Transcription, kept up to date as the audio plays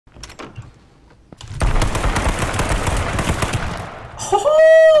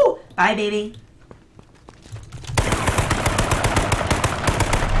Bye, baby.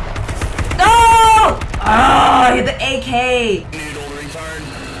 No! Oh, I hit the AK.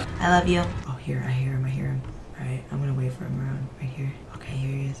 I love you. Oh, here, I hear him. Alright, I'm gonna wait for him around right here. Okay,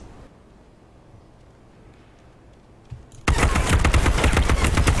 here he is.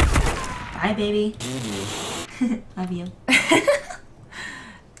 Bye, baby. Love you.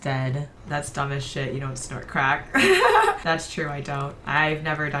 Dead. That's dumb as shit. You don't snort crack. That's true, I don't. I've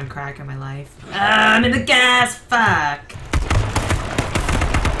never done crack in my life. I'm in the gas! Fuck!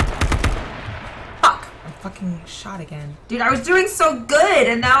 Fuck! I'm fucking shot again. Dude, I was doing so good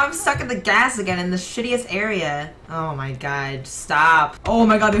and now I'm stuck in the gas again in the shittiest area. Oh my god, stop. Oh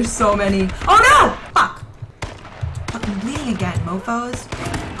my god, there's so many. Oh no! Fuck! Fucking bleeding again, mofos.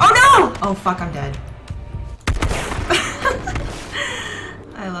 Oh no! Oh fuck, I'm dead.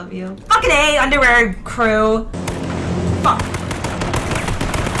 I love you. Fucking A, underwear crew. Fuck.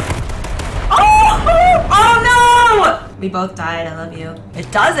 Oh! Oh no! We both died, I love you.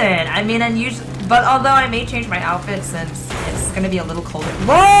 It doesn't. I mean, unusual, but although I may change my outfit since it's gonna be a little colder.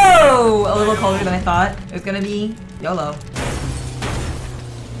 Whoa! A little colder than I thought. It was gonna be YOLO.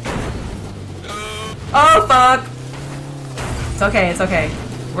 Oh fuck! It's okay, it's okay.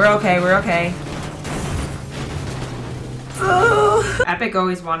 We're okay, we're okay. Epic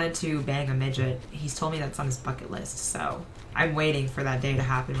always wanted to bang a midget. He's told me that's on his bucket list, so I'm waiting for that day to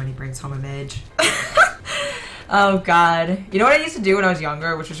happen when he brings home a midge. Oh god. You know what I used to do when I was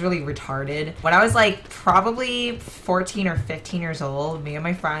younger, which was really retarded? When I was like probably 14 or 15 years old, me and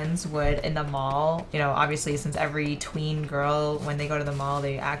my friends would in the mall, you know, obviously since every tween girl, when they go to the mall,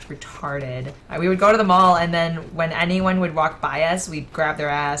 they act retarded. We would go to the mall and then when anyone would walk by us, we'd grab their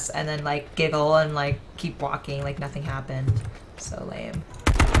ass and then like giggle and like keep walking like nothing happened. So lame.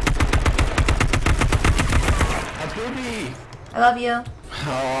 I love you.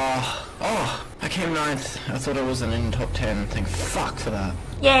 Oh, I came 9th. I thought I wasn't in top 10. Thank fuck for that.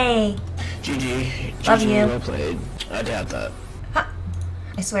 Yay. GG. Love GG, you. well played. I doubt that. Huh.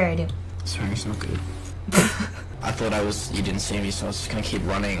 I swear I do. Swearing's not good. I thought you didn't see me, so I was just gonna keep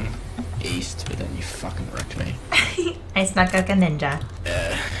running east, but then you fucking wrecked me. I snuck like a ninja.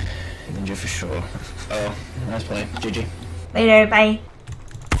 Yeah, ninja for sure. Oh, nice play. GG. Later, bye.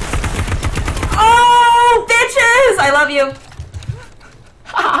 Oh, bitches! I love you.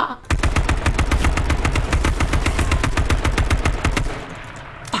 Fuck.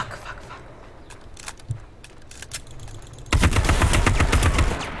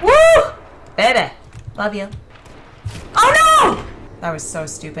 Woo! Baby. Love you. Oh no! That was so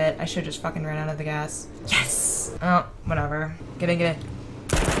stupid. I should just fucking ran out of the gas. Yes! Oh, whatever. Get in.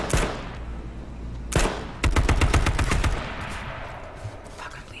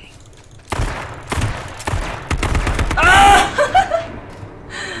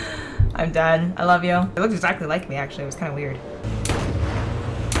 I'm dead. I love you. It looks exactly like me, actually. It was kind of weird.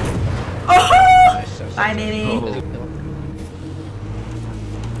 Oh! Bye, baby.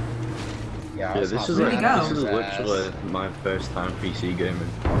 Yeah, this is literally my first time PC gaming.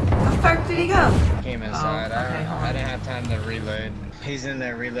 How the fuck did he go? Came inside. Oh, okay, I didn't have time to reload. He's in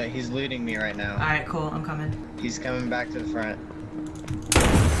there reload. He's looting me right now. Alright, cool. I'm coming. He's coming back to the front.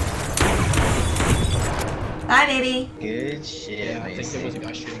 Bye, baby. Good shit. Yeah, I think there was a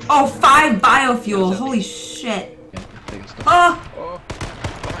guy shooting. Oh, 5 biofuel. Holy shit. Oh!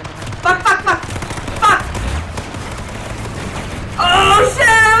 Fuck! Oh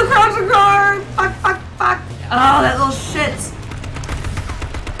shit! Across the car! Fuck! Oh, that little shit!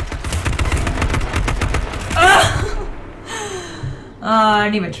 Oh, I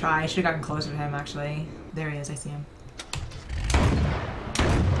didn't even try. I should have gotten closer to him, actually. There he is. I see him.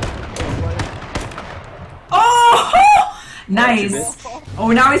 Oh! Nice.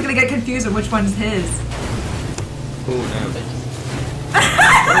 Oh, now he's gonna get confused with which one's his. Oh no.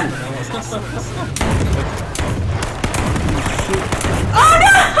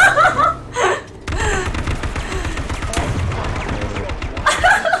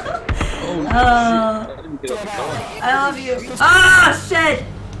 Oh no! Oh, I love you. Ah, shit!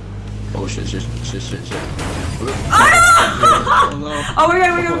 Oh shit. Oh no! Oh, we're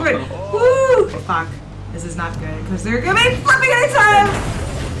good. Woo! Fuck. This is not good, because they're gonna be flipping anytime!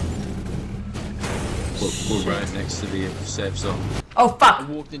 We're right next to the safe zone. Oh, fuck! I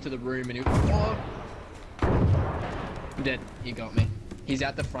walked into the room and he was, oh. I'm dead. He got me. He's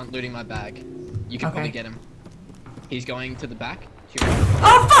out the front looting my bag. You can probably get him. He's going to the back.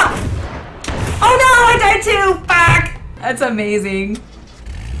 Oh, fuck! Oh no, I died too! Fuck! That's amazing.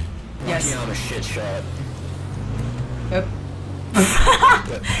 Yes. Yeah, I'm a shit shot. Yep.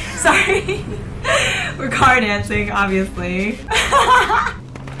 Sorry. We're car dancing, obviously.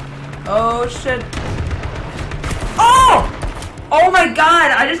 Oh shit. Oh! Oh my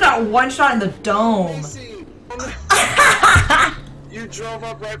god, I just got one shot in the dome. You drove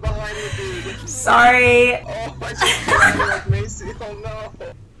up right behind me, dude. Sorry. Oh, I just like Macy. Oh no.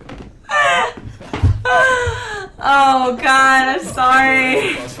 Oh god, I'm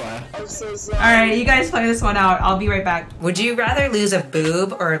sorry. I'm so sorry. Alright, you guys play this one out. I'll be right back. Would you rather lose a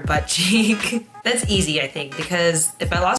boob or a butt cheek? That's easy, I think, because if I lost